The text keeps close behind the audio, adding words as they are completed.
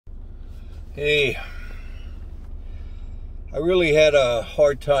Hey, I really had a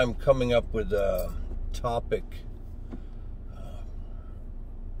hard time coming up with a topic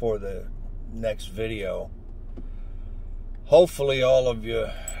for the next video. Hopefully all of you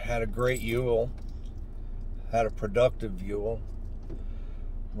had a great Yule, had a productive Yule.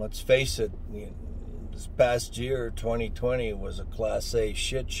 Let's face it, this past year, 2020, was a Class A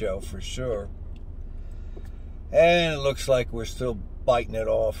shit show for sure. And it looks like we're still biting it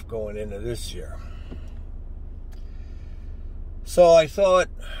off going into this year. So I thought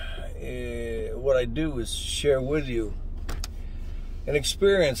what I'd do is share with you an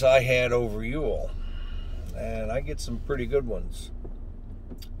experience I had over Yule. And I get some pretty good ones,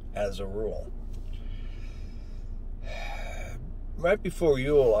 as a rule. Right before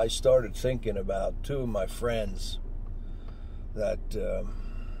Yule, I started thinking about two of my friends that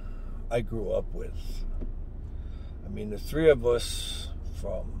I grew up with. I mean, the three of us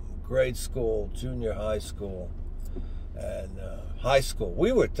from grade school, junior high school, and high school,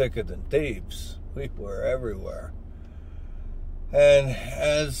 we were thicker than thieves. We were everywhere. And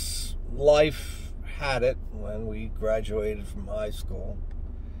as life had it, when we graduated from high school,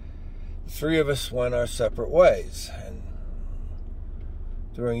 the three of us went our separate ways. And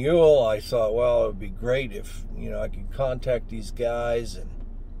during Yule, I thought, well, it would be great if, I could contact these guys and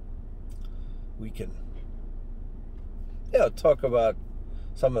we can talk about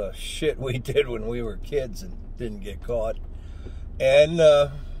some of the shit we did when we were kids and didn't get caught. And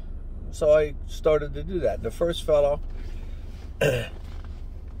so I started to do that. The first fellow, I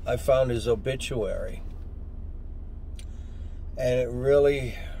found his obituary. And it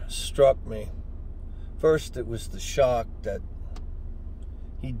really struck me. First, it was the shock that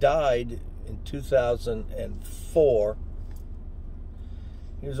he died in 2004.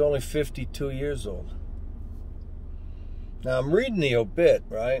 He was only 52 years old. Now, I'm reading the obit,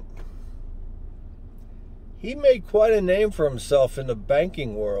 right? He made quite a name for himself in the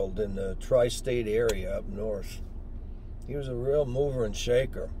banking world in the tri-state area up north. He was a real mover and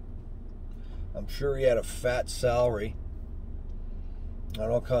shaker. I'm sure he had a fat salary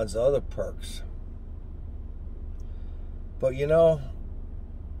and all kinds of other perks. But,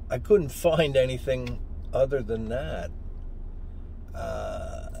 I couldn't find anything other than that.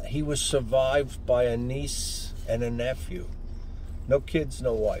 He was survived by a niece and a nephew. No kids,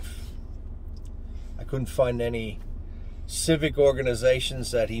 no wife. I couldn't find any civic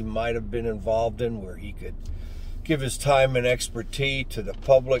organizations that he might have been involved in where he could give his time and expertise to the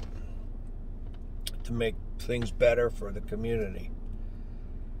public to make things better for the community.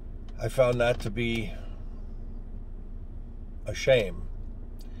 I found that to be a shame.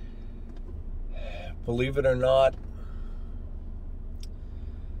 Believe it or not,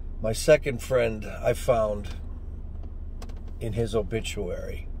 my second friend I found in his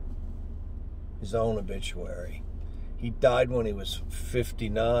obituary, his own obituary. He died when he was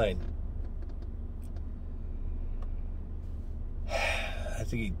 59. I think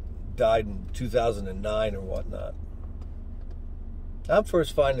he died in 2009 or whatnot. I'm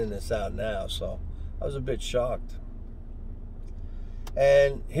first finding this out now, so I was a bit shocked.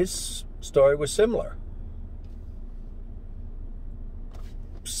 And his story was similar.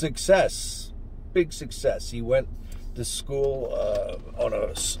 Success, big success. He went to school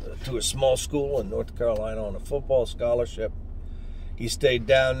to a small school in North Carolina on a football scholarship. He stayed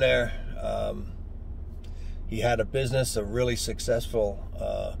down there. He had a business, a really successful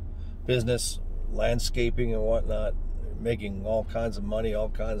business, landscaping and whatnot, making all kinds of money, all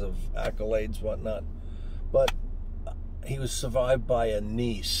kinds of accolades, whatnot. But he was survived by a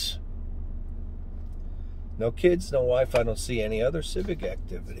niece. No kids, no wife. I don't see any other civic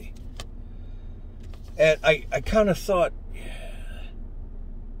activity. And I kind of thought,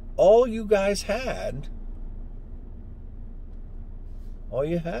 all you had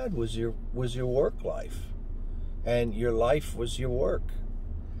was your work life. And your life was your work.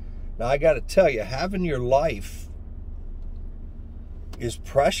 Now, I got to tell you, having your life is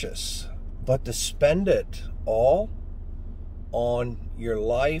precious. But to spend it all on your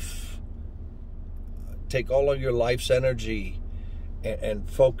life, take all of your life's energy and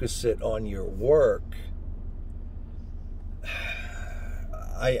focus it on your work,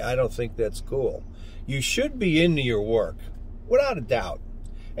 I don't think that's cool. You should be into your work, without a doubt.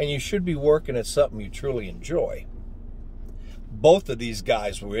 And you should be working at something you truly enjoy. Both of these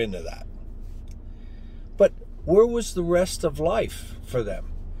guys were into that. But where was the rest of life for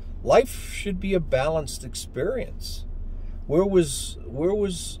them? Life should be a balanced experience. Where was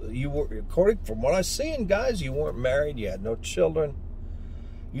you were, according from what I was seeing, guys, you weren't married, you had no children.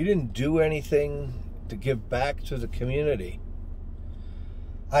 You didn't do anything to give back to the community.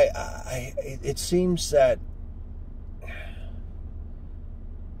 It seems that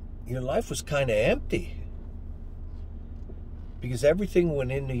your life was kind of empty because everything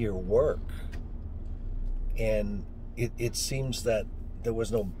went into your work, and it seems that there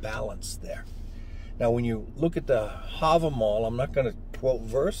was no balance there. Now, when you look at the Havamal, I'm not going to quote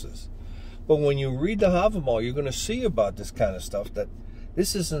verses, but when you read the Havamal, you're going to see about this kind of stuff, that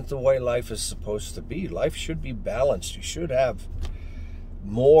this isn't the way life is supposed to be. Life should be balanced. You should have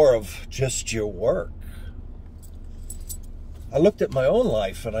more of just your work. I looked at my own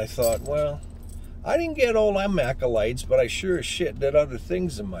life and I thought, well, I didn't get all them accolades, but I sure as shit did other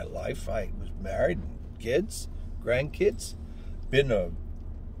things in my life. I was married, kids, grandkids, been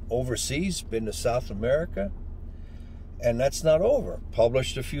overseas, been to South America, and that's not over.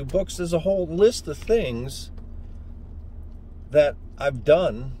 Published a few books. There's a whole list of things that I've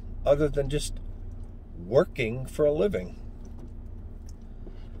done other than just working for a living.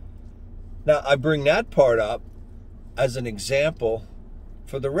 Now, I bring that part up as an example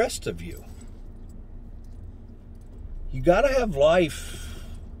for the rest of you. You got to have life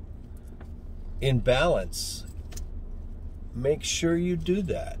in balance. Make sure you do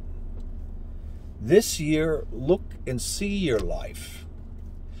that. This year, look and see your life.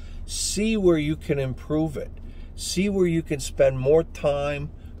 See where you can improve it. See where you can spend more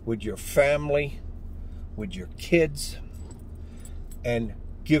time with your family, with your kids, and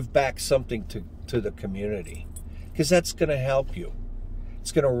give back something to the community. Because that's going to help you.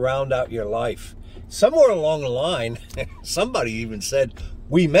 It's going to round out your life. Somewhere along the line, somebody even said,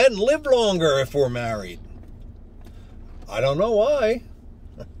 we men live longer if we're married. I don't know why,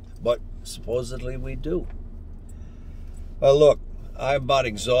 but supposedly we do. Well, look, I about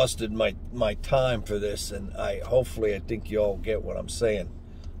exhausted my time for this, and hopefully I think you all get what I'm saying.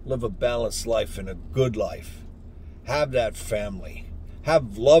 Live a balanced life and a good life. Have that family.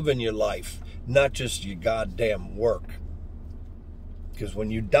 Have love in your life, not just your goddamn work. Because when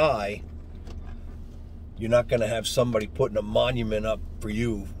you die, you're not going to have somebody putting a monument up for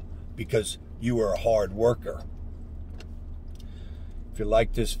you because you were a hard worker. If you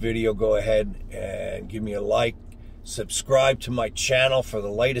like this video, go ahead and give me a like. Subscribe to my channel for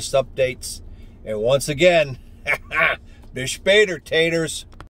the latest updates. And once again, bis später, taters.